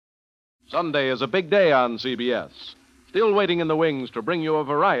Sunday is a big day on CBS. Still waiting in the wings to bring you a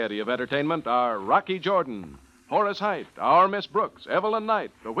variety of entertainment are Rocky Jordan, Horace Heidt, Our Miss Brooks, Evelyn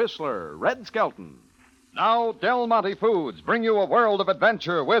Knight, The Whistler, Red Skelton. Now, Del Monte Foods bring you a world of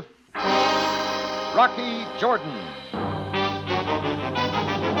adventure with Rocky Jordan.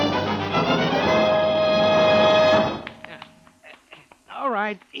 All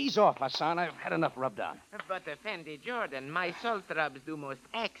right, ease off, Hassan. I've had enough rub down. But, Effendi Jordan, my salt rubs do most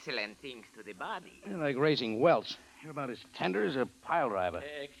excellent things to the body. You're like raising welts. You're about as tender as a pile driver.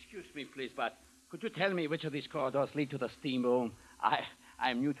 Excuse me, please, but could you tell me which of these corridors lead to the steam room?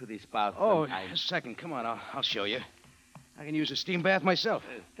 I'm new to this bath. Oh, a second. Come on, I'll show you. I can use a steam bath myself.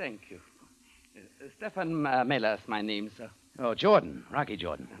 Thank you. Stefan Miller is my name, sir. Oh, Jordan. Rocky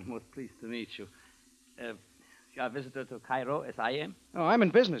Jordan. Most pleased to meet you. You are a visitor to Cairo, as I am? Oh, I'm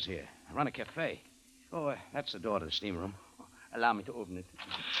in business here. I run a cafe. Oh, that's the door to the steam room. Allow me to open it.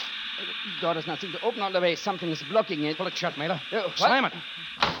 The door does not seem to open all the way. Something is blocking it. Pull it shut, Mailer. What? Slam it.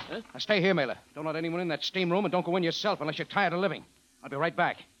 Huh? Now, stay here, Mailer. Don't let anyone in that steam room, and don't go in yourself unless you're tired of living. I'll be right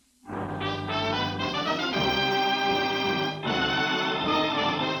back.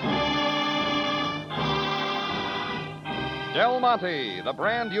 Del Monte, the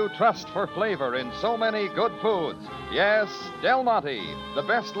brand you trust for flavor in so many good foods. Yes, Del Monte, the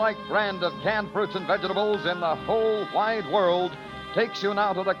best-liked brand of canned fruits and vegetables in the whole wide world, takes you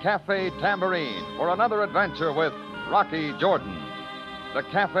now to the Cafe Tambourine for another adventure with Rocky Jordan. The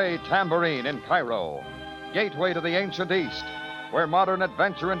Cafe Tambourine in Cairo, gateway to the ancient East, where modern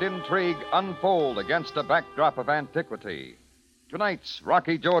adventure and intrigue unfold against a backdrop of antiquity. Tonight's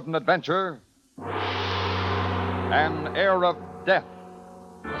Rocky Jordan adventure, an air of death.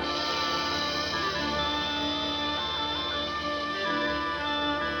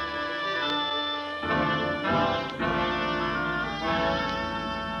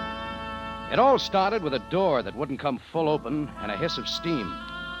 It all started with a door that wouldn't come full open and a hiss of steam.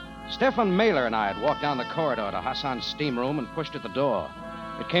 Stefan Mailer and I had walked down the corridor to Hassan's steam room and pushed at the door.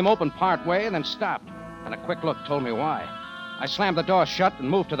 It came open part way and then stopped, and a quick look told me why. I slammed the door shut and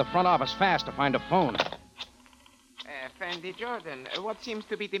moved to the front office fast to find a phone. Effendi Jordan, what seems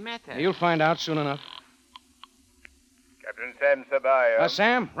to be the matter? You'll find out soon enough. Captain Sam Sabaya.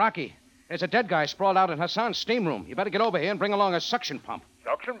 Sam, Rocky, there's a dead guy sprawled out in Hassan's steam room. You better get over here and bring along a suction pump.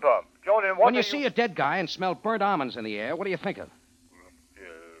 Suction pump? Jordan, what When you see a dead guy and smell burnt almonds in the air, what do you think of?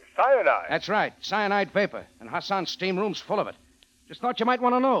 Cyanide. That's right, cyanide vapor. And Hassan's steam room's full of it. Just thought you might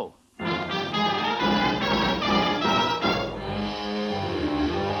want to know.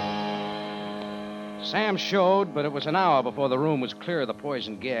 Sam showed, but it was an hour before the room was clear of the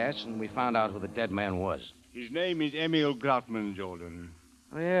poison gas, and we found out who the dead man was. His name is Emil Groutman, Jordan.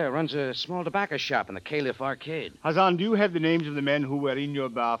 Oh, yeah, runs a small tobacco shop in the Caliph Arcade. Hassan, do you have the names of the men who were in your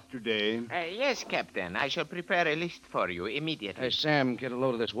bath today? Yes, Captain. I shall prepare a list for you immediately. Hey, Sam, get a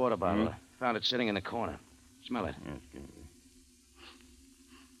load of this water bottle. Found it sitting in the corner. Smell it.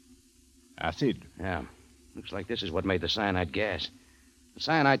 Acid. Yeah. Looks like this is what made the cyanide gas. The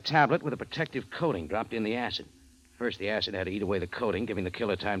cyanide tablet with a protective coating dropped in the acid. First, the acid had to eat away the coating, giving the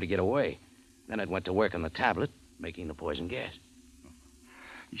killer time to get away. Then it went to work on the tablet, making the poison gas.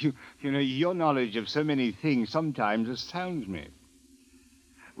 You know, your knowledge of so many things sometimes astounds me.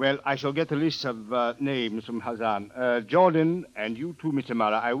 Well, I shall get the list of names from Hassan. Jordan, and you too, Mr.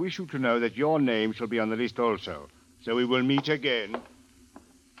 Muller, I wish you to know that your name shall be on the list also. So we will meet again.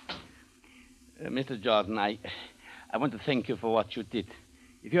 Mr. Jordan, I want to thank you for what you did.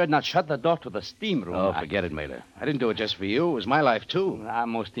 If you had not shut the door to the steam room... Oh, forget it, Mailer. I didn't do it just for you. It was my life, too. I'm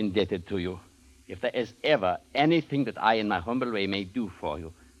most indebted to you. If there is ever anything that I, in my humble way, may do for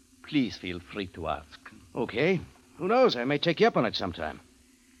you, please feel free to ask. Okay. Who knows? I may take you up on it sometime.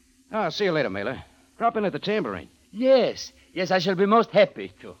 Oh, I'll see you later, Mailer. Drop in at the Tambourine. Yes, I shall be most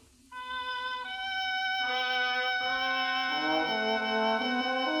happy to.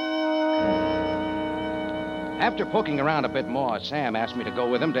 After poking around a bit more, Sam asked me to go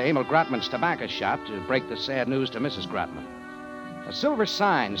with him to Emil Grotman's tobacco shop to break the sad news to Mrs. Grotman. A silver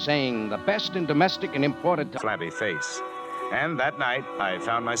sign saying the best in domestic and imported... Flabby face. And that night, I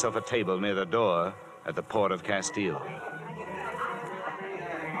found myself a table near the door at the port of Castile.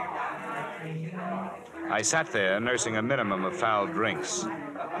 I sat there nursing a minimum of foul drinks.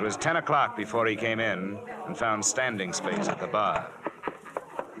 It was 10 o'clock before he came in and found standing space at the bar.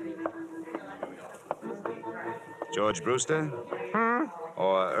 George Brewster?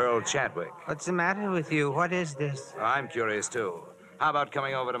 Or Earl Chadwick? What's the matter with you? What is this? I'm curious, too. How about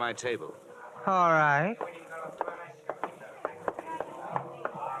coming over to my table? All right.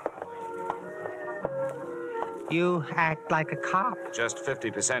 You act like a cop. Just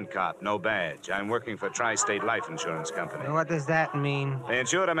 50% cop, no badge. I'm working for Tri-State Life Insurance Company. What does that mean? They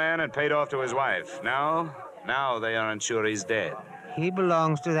insured a man and paid off to his wife. Now they aren't sure he's dead. He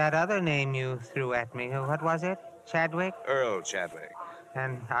belongs to that other name you threw at me. What was it? Chadwick? Earl Chadwick.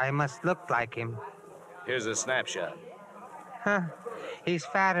 And I must look like him. Here's a snapshot. Huh. He's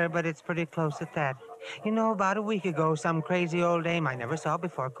fatter, but it's pretty close at that. You know, about a week ago, some crazy old dame I never saw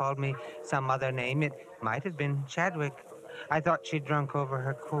before called me some other name. It might have been Chadwick. I thought she'd drunk over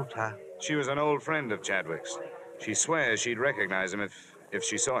her quota. She was an old friend of Chadwick's. She swears she'd recognize him if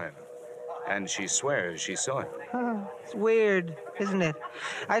she saw him. And she swears she saw him. Huh. It's weird, isn't it?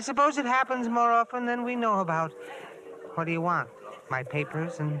 I suppose it happens more often than we know about. What do you want? My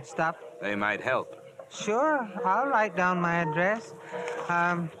papers and stuff? They might help. Sure, I'll write down my address.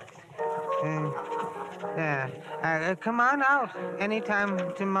 Come on out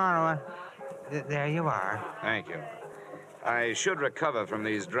anytime tomorrow. There you are. Thank you. I should recover from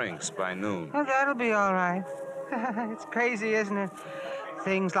these drinks by noon. Well, that'll be all right. It's crazy, isn't it?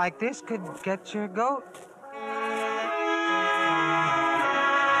 Things like this could get your goat.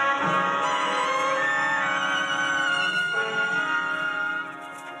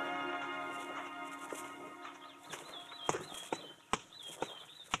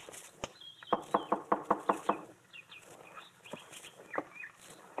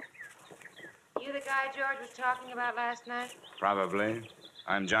 You the guy George was talking about last night? Probably.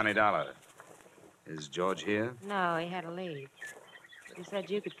 I'm Johnny Dollar. Is George here? No, he had to leave. But he said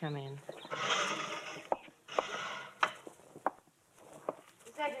you could come in.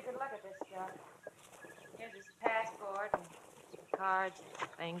 He said you could look at this stuff. Here's his passport and cards and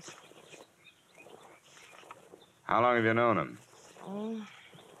things. How long have you known him?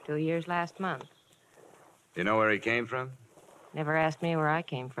 2 years last month. Do you know where he came from? Never asked me where I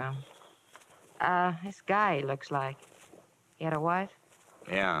came from. This guy, he looks like. He had a wife?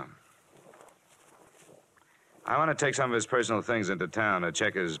 Yeah. I want to take some of his personal things into town to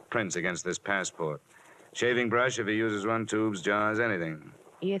check his prints against this passport. Shaving brush if he uses one, tubes, jars, anything.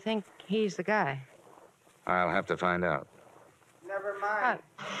 You think he's the guy? I'll have to find out. Never mind.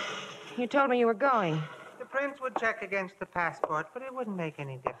 You told me you were going. The prince would check against the passport, but it wouldn't make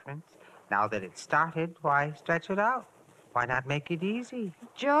any difference. Now that it's started, why stretch it out? Why not make it easy?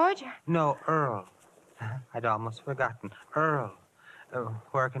 George? No, Earl. I'd almost forgotten. Earl.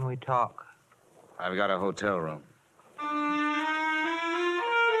 Where can we talk? I've got a hotel room.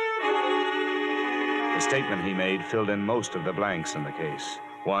 The statement he made filled in most of the blanks in the case.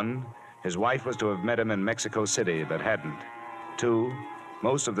 1, his wife was to have met him in Mexico City, but hadn't. 2,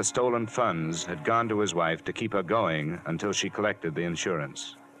 most of the stolen funds had gone to his wife to keep her going until she collected the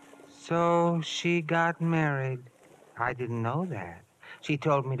insurance. So she got married. I didn't know that. She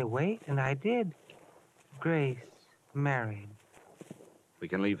told me to wait, and I did. Grace married. We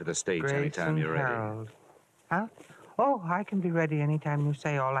can leave for the States Grace anytime and you're ready. Harold. Huh? Oh, I can be ready anytime you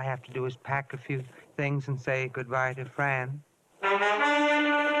say. All I have to do is pack a few things and say goodbye to Fran.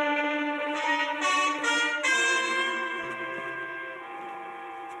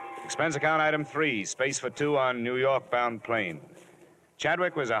 Expense account item 3, space for 2 on New York-bound plane.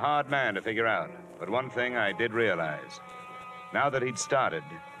 Chadwick was a hard man to figure out, but one thing I did realize. Now that he'd started,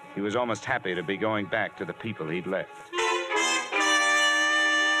 he was almost happy to be going back to the people he'd left.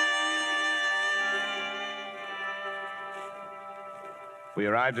 We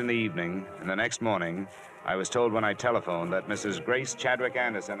arrived in the evening, and the next morning, I was told when I telephoned that Mrs. Grace Chadwick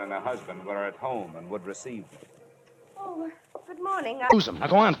Anderson and her husband were at home and would receive me. Oh, good morning. Lose him. Now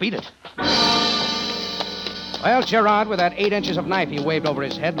go on, beat it. Well, Gerard, with that 8 inches of knife he waved over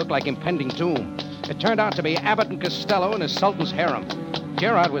his head, looked like impending doom. It turned out to be Abbott and Costello and his Sultan's harem.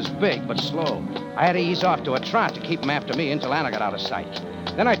 Gerard was big but slow. I had to ease off to a trot to keep him after me until Anna got out of sight.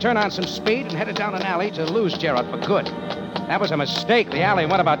 Then I turned on some speed and headed down an alley to lose Gerard for good. That was a mistake. The alley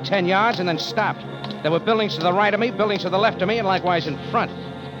went about 10 yards and then stopped. There were buildings to the right of me, buildings to the left of me, and likewise in front.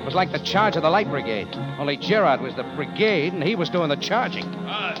 It was like the charge of the Light Brigade. Only Gerard was the brigade, and he was doing the charging.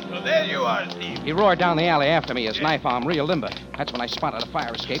 So there you are, Steve. He roared down the alley after me, his knife arm real limber. That's when I spotted a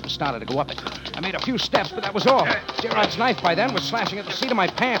fire escape and started to go up it. I made a few steps, but that was all. Gerard's knife by then was slashing at the seat of my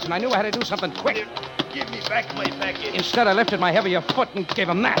pants, and I knew I had to do something quick. Give me back my package. Instead, I lifted my heavier foot and gave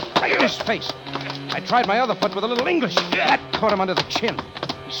him that, right in his face. I tried my other foot with a little English. That caught him under the chin.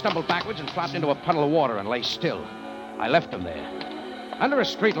 He stumbled backwards and flopped into a puddle of water and lay still. I left him there. Under a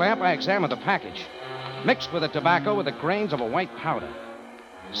street lamp, I examined the package. Mixed with the tobacco were the grains of a white powder.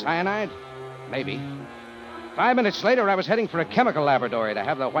 Cyanide? Maybe. 5 minutes later, I was heading for a chemical laboratory to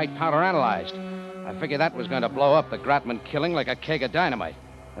have the white powder analyzed. I figured that was going to blow up the Grotman killing like a keg of dynamite.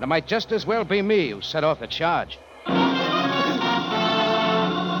 that it might just as well be me who set off the charge.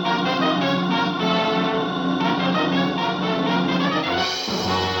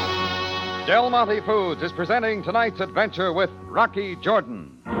 Del Monte Foods is presenting tonight's adventure with Rocky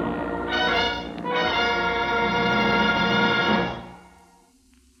Jordan.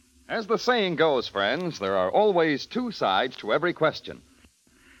 As the saying goes, friends, there are always two sides to every question.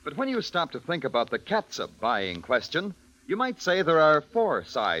 But when you stop to think about the catsup buying question, you might say there are four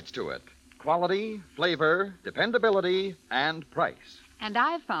sides to it: quality, flavor, dependability, and price. And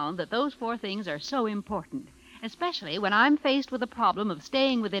I've found that those four things are so important, especially when I'm faced with the problem of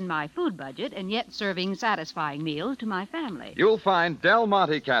staying within my food budget and yet serving satisfying meals to my family. You'll find Del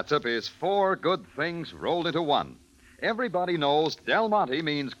Monte catsup is four good things rolled into one. Everybody knows Del Monte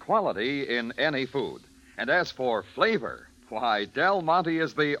means quality in any food. And as for flavor, why, Del Monte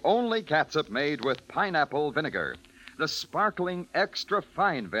is the only catsup made with pineapple vinegar, the sparkling extra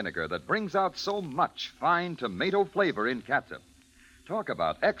fine vinegar that brings out so much fine tomato flavor in catsup. Talk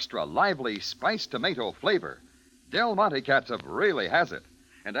about extra lively spiced tomato flavor. Del Monte catsup really has it.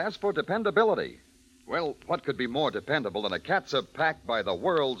 And as for dependability, well, what could be more dependable than a catsup packed by the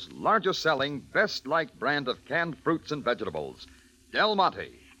world's largest-selling, best-liked brand of canned fruits and vegetables, Del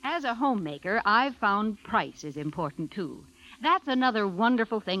Monte? As a homemaker, I've found price is important, too. That's another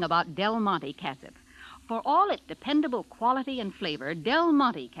wonderful thing about Del Monte catsup. For all its dependable quality and flavor, Del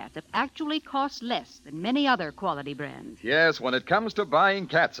Monte catsup actually costs less than many other quality brands. Yes, when it comes to buying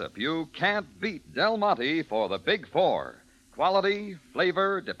catsup, you can't beat Del Monte for the big four: quality,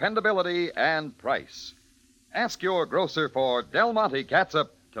 flavor, dependability, and price. Ask your grocer for Del Monte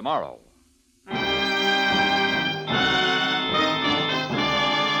catsup tomorrow.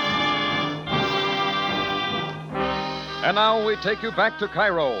 And now we take you back to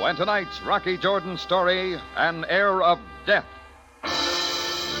Cairo and tonight's Rocky Jordan story, An Air of Death.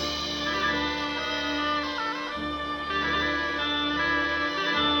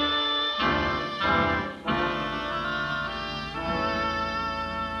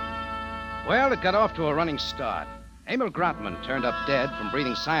 Well, it got off to a running start. Emil Grotman turned up dead from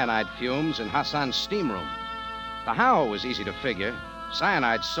breathing cyanide fumes in Hassan's steam room. The how was easy to figure: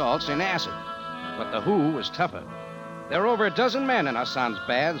 cyanide salts in acid. But the who was tougher. There were over a dozen men in Hassan's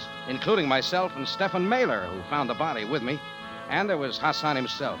baths, including myself and Stefan Mailer, who found the body with me, and there was Hassan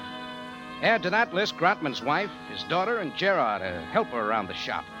himself. Add to that list Grotman's wife, his daughter, and Gerard, a helper around the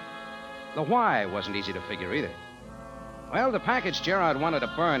shop. The why wasn't easy to figure either. Well, the package Gerard wanted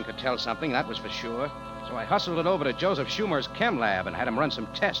to burn could tell something, that was for sure. So I hustled it over to Joseph Schumer's chem lab and had him run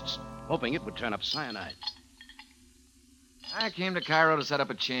some tests, hoping it would turn up cyanide. I came to Cairo to set up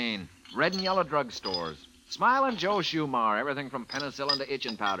a chain. Red and yellow drugstores. Smiling Joe Schumar, everything from penicillin to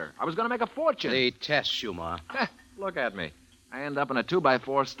itching powder. I was going to make a fortune. The test, Schumar. Look at me. I end up in a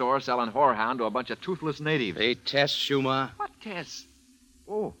 2x4 store selling whorehound to a bunch of toothless natives. The test, Schumar. What tests?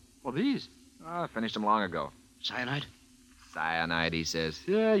 Oh, well, these. Oh, I finished them long ago. Cyanide? Cyanide, he says.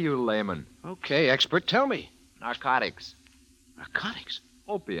 Yeah, you layman. Okay, expert, tell me. Narcotics. Narcotics?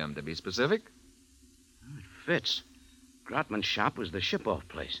 Opium, to be specific. It fits. Grotman's shop was the ship-off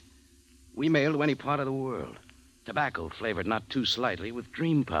place. We mail to any part of the world. Tobacco flavored not too slightly with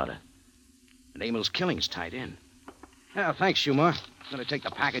dream powder. And Emil's killing's tied in. Yeah, thanks, Schumar. I'm going to take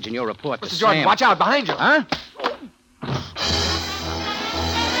the package in your report to Mr. Jordan, Sam. watch out, behind you. Huh?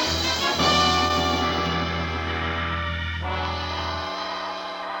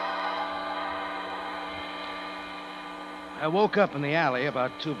 I woke up in the alley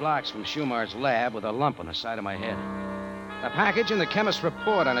about 2 blocks from Schumar's lab with a lump on the side of my head. The package and the chemist's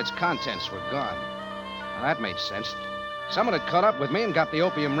report on its contents were gone. Now, that made sense. Someone had caught up with me and got the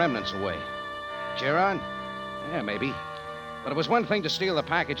opium remnants away. Gerard? Yeah, maybe. But it was one thing to steal the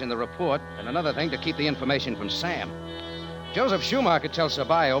package and the report, and another thing to keep the information from Sam. Joseph Schumar could tell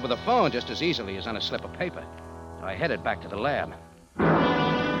Sabaya over the phone just as easily as on a slip of paper. So I headed back to the lab.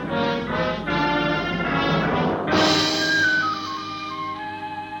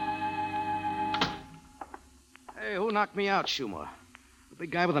 Hey, who knocked me out, Schumar? The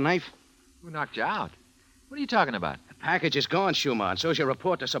big guy with the knife? Who knocked you out? What are you talking about? The package is gone, Schumar, and so's your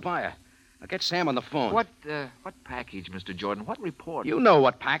report to Sabaya. Now get Sam on the phone. What package, Mr. Jordan? What report? You know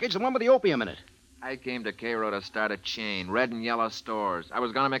what package, the one with the opium in it. I came to Cairo to start a chain, red and yellow stores. I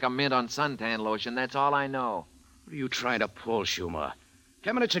was going to make a mint on suntan lotion. That's all I know. What are you trying to pull, Schumar?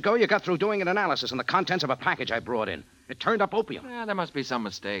 10 minutes ago, you got through doing an analysis on the contents of a package I brought in. It turned up opium. There must be some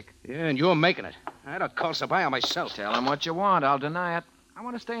mistake. Yeah, and you're making it. I'd have called Sabaya myself. Tell him what you want. I'll deny it. I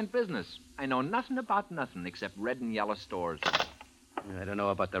want to stay in business. I know nothing about nothing except red and yellow stores. I don't know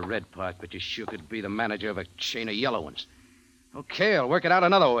about the red part, but you sure could be the manager of a chain of yellow ones. Okay, I'll work it out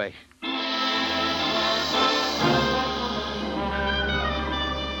another way.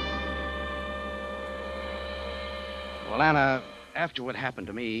 Well, Anna, after what happened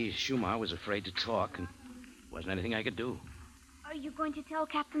to me, Shumar was afraid to talk, and wasn't anything I could do. Are you going to tell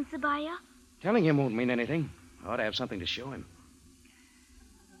Captain Sabaya? Telling him won't mean anything. I ought to have something to show him.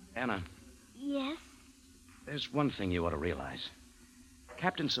 Anna, Yes? there's one thing you ought to realize.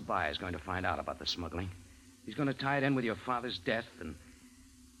 Captain Sabaya is going to find out about the smuggling. He's going to tie it in with your father's death, and,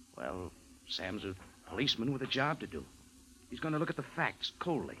 well, Sam's a policeman with a job to do. He's going to look at the facts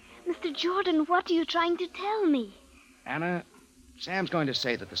coldly. Mr. Jordan, what are you trying to tell me? Anna, Sam's going to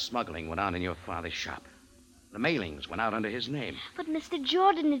say that the smuggling went on in your father's shop. The mailings went out under his name. But, Mr.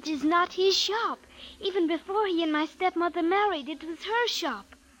 Jordan, it is not his shop. Even before he and my stepmother married, it was her shop.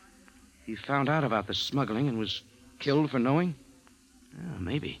 He found out about the smuggling and was killed for knowing?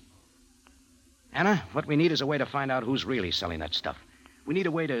 Maybe. Anna, what we need is a way to find out who's really selling that stuff. We need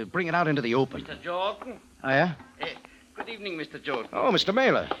a way to bring it out into the open. Mr. Jordan? Oh, yeah? Good evening, Mr. Jordan. Oh, Mr.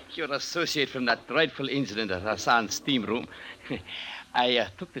 Mailer. Your associate from that dreadful incident at Hassan's steam room. I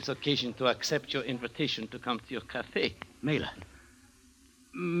took this occasion to accept your invitation to come to your cafe. Mailer.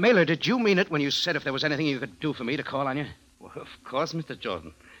 Mailer, did you mean it when you said if there was anything you could do for me to call on you? Well, of course, Mr.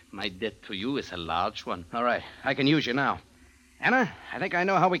 Jordan. My debt to you is a large one. All right. I can use you now. Anna, I think I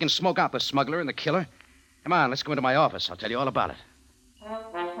know how we can smoke out the smuggler and the killer. Come on, let's go into my office. I'll tell you all about it.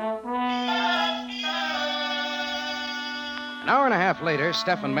 An hour and a half later,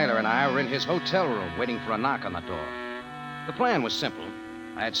 Stephen Mailer and I were in his hotel room waiting for a knock on the door. The plan was simple.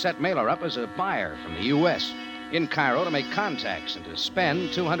 I had set Mailer up as a buyer from the U.S. in Cairo to make contacts and to spend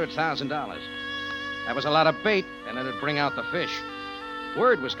 $200,000. That was a lot of bait, and it'd bring out the fish.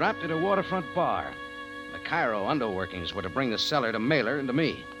 Word was dropped at a waterfront bar. The Cairo underworkings were to bring the seller to Mailer and to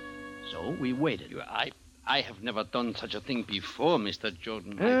me. So we waited. I have never done such a thing before, Mr.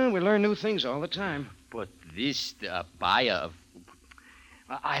 Jordan. We learn new things all the time. But this, the buyer of...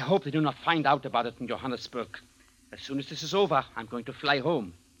 I hope they do not find out about it in Johannesburg. As soon as this is over, I'm going to fly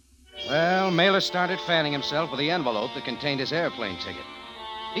home. Well, Mailer started fanning himself with the envelope that contained his airplane ticket.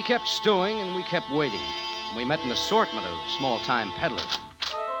 He kept stewing, and we kept waiting. We met an assortment of small-time peddlers.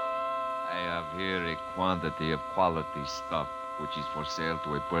 I have here a quantity of quality stuff which is for sale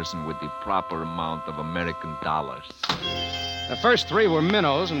to a person with the proper amount of American dollars. The first three were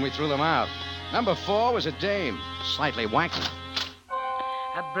minnows, and we threw them out. Number 4 was a dame, slightly wacky.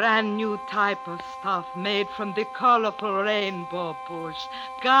 A brand new type of stuff made from the colorful rainbow bush.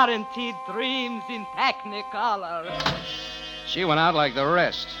 Guaranteed dreams in technicolor. She went out like the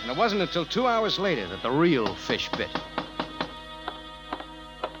rest, and it wasn't until 2 hours later that the real fish bit.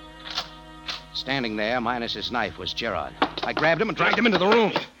 Standing there, minus his knife, was Gerard. I grabbed him and dragged him into the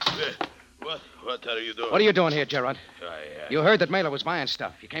room. What are you doing? What are you doing here, Gerard? You heard that Mailer was buying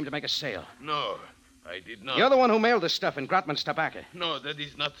stuff. You came to make a sale. No, I did not. You're the one who mailed the stuff in Grotman's tobacco. No, that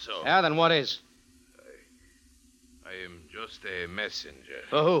is not so. Yeah, then what is? I am just a messenger.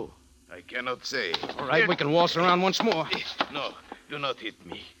 For who? I cannot say. All right, we can waltz around once more. No, do not hit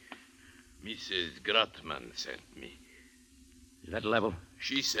me. Mrs. Grotman sent me. Is that level?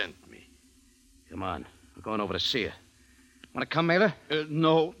 She sent me. Come on. We're going over to see her. Want to come, Mailer?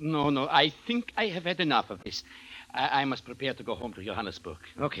 No. I think I have had enough of this. I must prepare to go home to Johannesburg.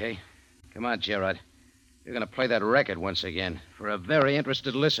 Okay. Come on, Gerard. You're going to play that record once again for a very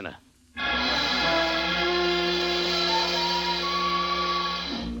interested listener.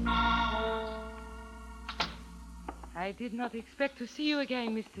 I did not expect to see you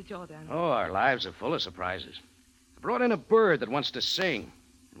again, Mr. Jordan. Oh, our lives are full of surprises. I brought in a bird that wants to sing.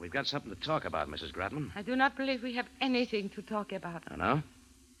 And we've got something to talk about, Mrs. Grotman. I do not believe we have anything to talk about. Oh, no?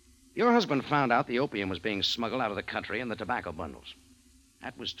 Your husband found out the opium was being smuggled out of the country in the tobacco bundles.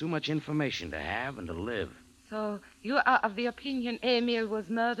 That was too much information to have and to live. So you are of the opinion Emil was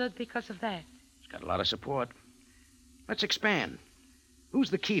murdered because of that? He's got a lot of support. Let's expand. Who's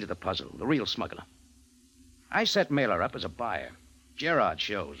the key to the puzzle, the real smuggler? I set Mailer up as a buyer. Gerard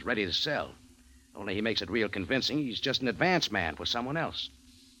shows, ready to sell. Only he makes it real convincing he's just an advance man for someone else.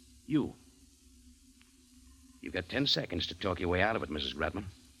 You. You've got 10 seconds to talk your way out of it, Mrs. Grotman.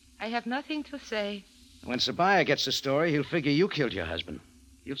 I have nothing to say. When Sabaya gets the story, he'll figure you killed your husband.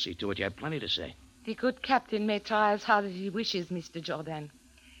 You'll see to it you have plenty to say. The good captain may try as hard as he wishes, Mr. Jordan.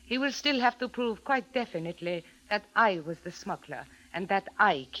 He will still have to prove quite definitely that I was the smuggler and that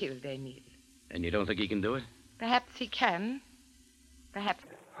I killed Emil. And you don't think he can do it? Perhaps he can. Perhaps.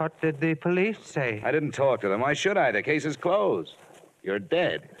 What did the police say? I didn't talk to them. Why should I? The case is closed. You're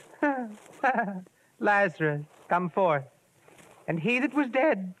dead. Lazarus, come forth. And he that was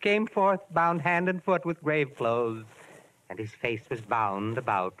dead came forth, bound hand and foot with grave clothes. and his face was bound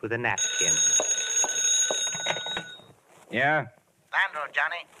about with a napkin. Yeah? Landro,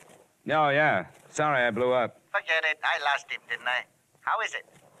 Johnny. Oh, yeah. Sorry I blew up. Forget it. I lost him, didn't I? How is it?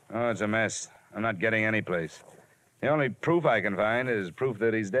 Oh, it's a mess. I'm not getting any place. The only proof I can find is proof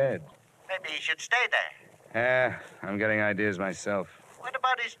that he's dead. Maybe he should stay there. Yeah, I'm getting ideas myself. What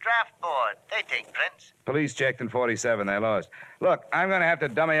about his draft board? They take prints. Police checked in 47. They lost. Look, I'm going to have to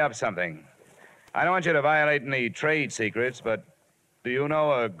dummy up something. I don't want you to violate any trade secrets, but do you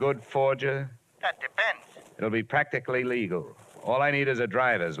know a good forger? That depends. It'll be practically legal. All I need is a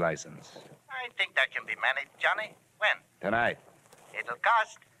driver's license. I think that can be managed, Johnny. When? Tonight. It'll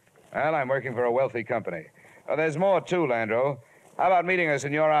cost. Well, I'm working for a wealthy company. Oh, there's more, too, Landro. How about meeting us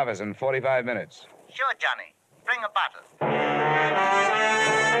in your office in 45 minutes? Sure, Johnny. Bring a bottle.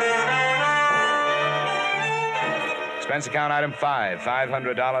 Expense account item 5,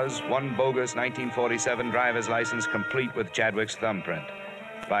 $500, one bogus 1947 driver's license complete with Chadwick's thumbprint.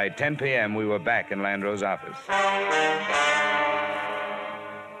 By 10 p.m., we were back in Landro's office.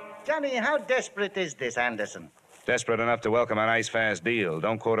 Johnny, how desperate is this Anderson? Desperate enough to welcome a nice, fast deal.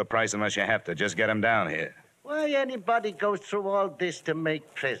 Don't quote a price unless you have to. Just get him down here. Why anybody goes through all this to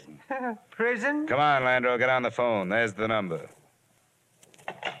make prison? Prison? Come on, Landro, get on the phone. There's the number.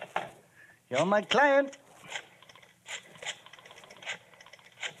 You're my client.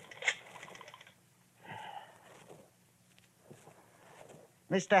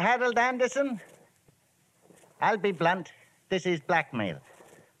 Mr. Harold Anderson? I'll be blunt. This is blackmail.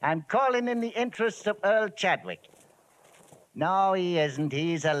 I'm calling in the interests of Earl Chadwick. No, he isn't.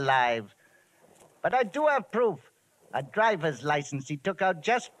 He's alive. But I do have proof. A driver's license he took out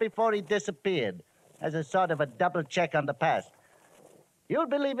just before he disappeared, as a sort of a double check on the past. You'll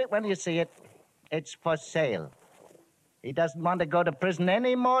believe it when you see it. It's for sale. He doesn't want to go to prison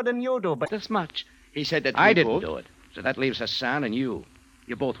any more than you do, but... This much. He said that I didn't do it. So that leaves Hassan and you.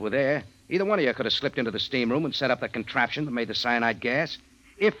 You both were there. Either one of you could have slipped into the steam room and set up the contraption that made the cyanide gas,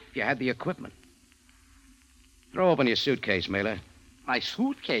 if you had the equipment. Throw open your suitcase, Mailer. My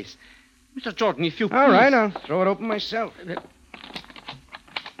suitcase? Mr. Jordan, if you please... All right, I'll throw it open myself.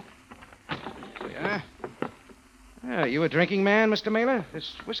 Yeah. Oh, you a drinking man, Mr. Mailer?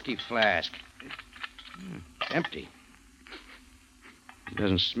 This whiskey flask. Empty. It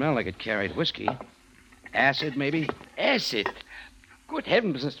doesn't smell like it carried whiskey. Acid, maybe? Acid? Good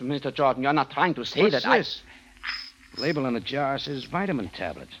heavens, Mr. Jordan, you're not trying to say What's that this? Label on the jar says vitamin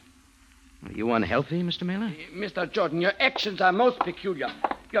tablets. Are you unhealthy, Mr. Mailer? Mr. Jordan, your actions are most peculiar.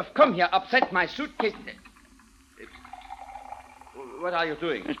 You've come here, upset my suitcase. What are you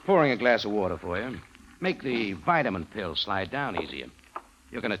doing? Just pouring a glass of water for you. Make the vitamin pill slide down easier.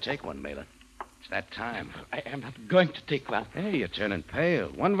 You're going to take one, Mailer. It's that time. I am not going to take one. Hey, you're turning pale.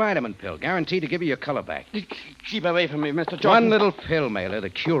 One vitamin pill, guaranteed to give you your color back. Keep away from me, Mr. Jordan. One little pill, Mailer, the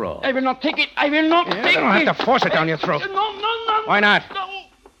cure-all. I will not take it. I will not take it. You don't have to force it down your throat. No. Why not? No.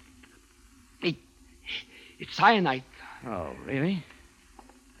 It's cyanide. Oh, really?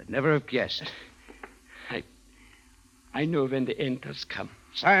 I'd never have guessed. I know when the end does come.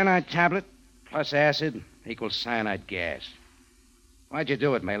 Cyanide tablet plus acid equals cyanide gas. Why'd you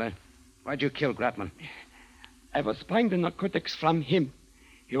do it, Mailer? Why'd you kill Grotman? I was buying the narcotics from him.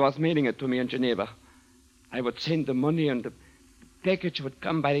 He was mailing it to me in Geneva. I would send the money and the package would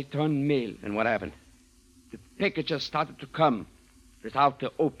come by return mail. And what happened? The packages started to come without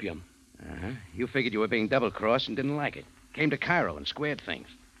the opium. Uh-huh. You figured you were being double-crossed and didn't like it. Came to Cairo and squared things.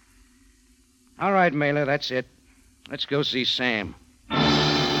 All right, Mailer, that's it. Let's go see Sam.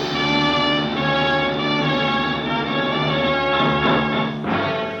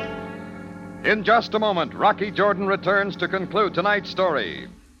 In just a moment, Rocky Jordan returns to conclude tonight's story.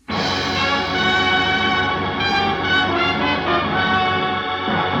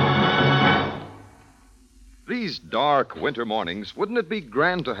 These dark winter mornings, wouldn't it be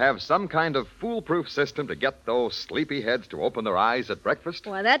grand to have some kind of foolproof system to get those sleepy heads to open their eyes at breakfast?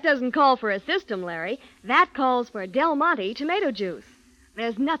 Well, that doesn't call for a system, Larry. That calls for Del Monte tomato juice.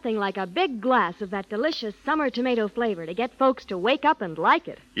 There's nothing like a big glass of that delicious summer tomato flavor to get folks to wake up and like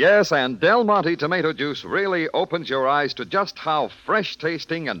it. Yes, and Del Monte tomato juice really opens your eyes to just how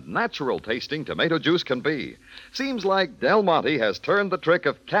fresh-tasting and natural-tasting tomato juice can be. Seems like Del Monte has turned the trick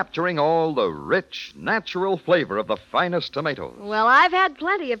of capturing all the rich, natural flavor of the finest tomatoes. Well, I've had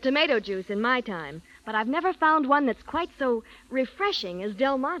plenty of tomato juice in my time, but I've never found one that's quite so refreshing as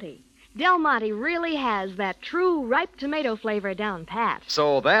Del Monte. Del Monte really has that true ripe tomato flavor down pat.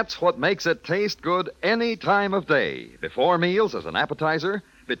 So that's what makes it taste good any time of day. Before meals as an appetizer,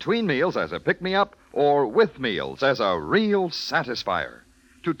 between meals as a pick-me-up, or with meals as a real satisfier.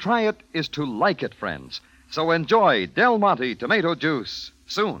 To try it is to like it, friends. So enjoy Del Monte tomato juice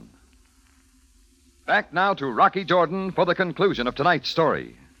soon. Back now to Rocky Jordan for the conclusion of tonight's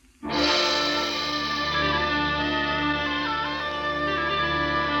story.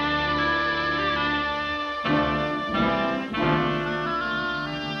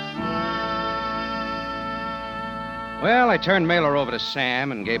 Well, I turned Mailer over to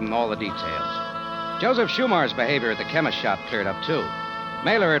Sam and gave him all the details. Joseph Schumar's behavior at the chemist shop cleared up, too.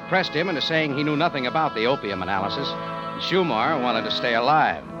 Mailer had pressed him into saying he knew nothing about the opium analysis, and Schumar wanted to stay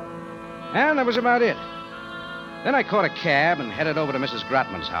alive. And that was about it. Then I caught a cab and headed over to Mrs.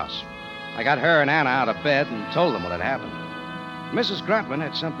 Grotman's house. I got her and Anna out of bed and told them what had happened. Mrs. Grotman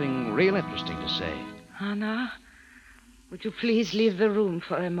had something real interesting to say. Anna, would you please leave the room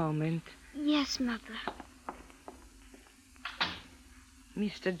for a moment? Yes, Mother.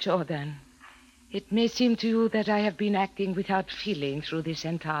 Mr. Jordan, it may seem to you that I have been acting without feeling through this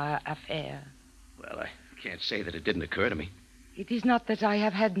entire affair. Well, I can't say that it didn't occur to me. It is not that I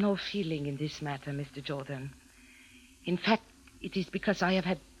have had no feeling in this matter, Mr. Jordan. In fact, it is because I have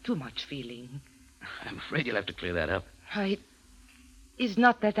had too much feeling. I'm afraid you'll have to clear that up. It is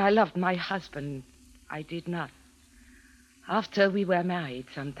not that I loved my husband. I did not. After we were married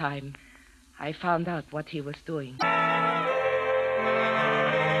some time, I found out what he was doing.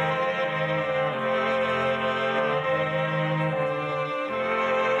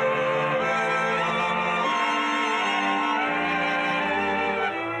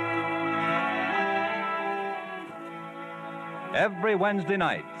 Every Wednesday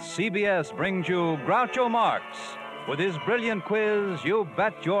night, CBS brings you Groucho Marx with his brilliant quiz, You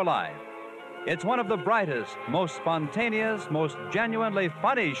Bet Your Life. It's one of the brightest, most spontaneous, most genuinely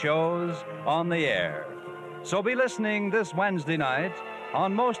funny shows on the air. So be listening this Wednesday night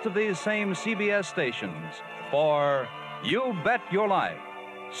on most of these same CBS stations for You Bet Your Life,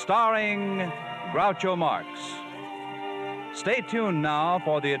 starring Groucho Marx. Stay tuned now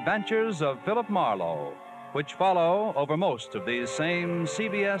for the adventures of Philip Marlowe, which follow over most of these same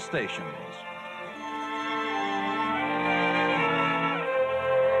CBS stations.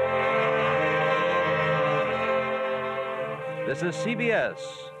 This is CBS,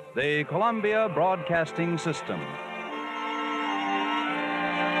 the Columbia Broadcasting System.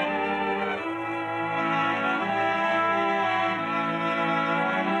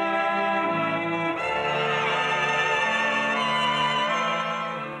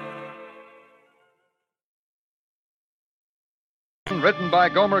 Written by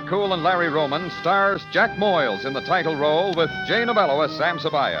Gomer Cool and Larry Roman, stars Jack Moyles in the title role with Jay Novello as Sam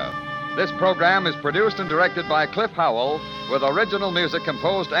Sabaya. This program is produced and directed by Cliff Howell, with original music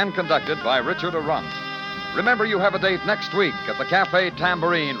composed and conducted by Richard Arrunt. Remember, you have a date next week at the Cafe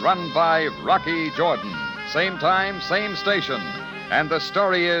Tambourine, run by Rocky Jordan. Same time, same station. And the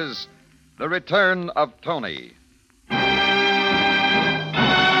story is The Return of Tony.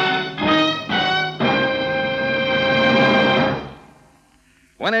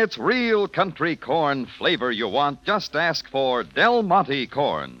 When it's real country corn flavor you want, just ask for Del Monte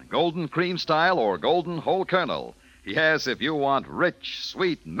corn, golden cream style or golden whole kernel. Yes, if you want rich,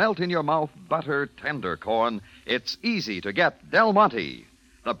 sweet, melt-in-your-mouth, butter, tender corn, it's easy to get Del Monte,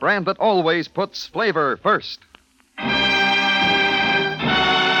 the brand that always puts flavor first.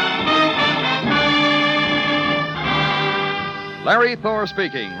 Larry Thor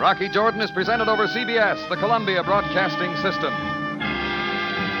speaking. Rocky Jordan is presented over CBS, the Columbia Broadcasting System.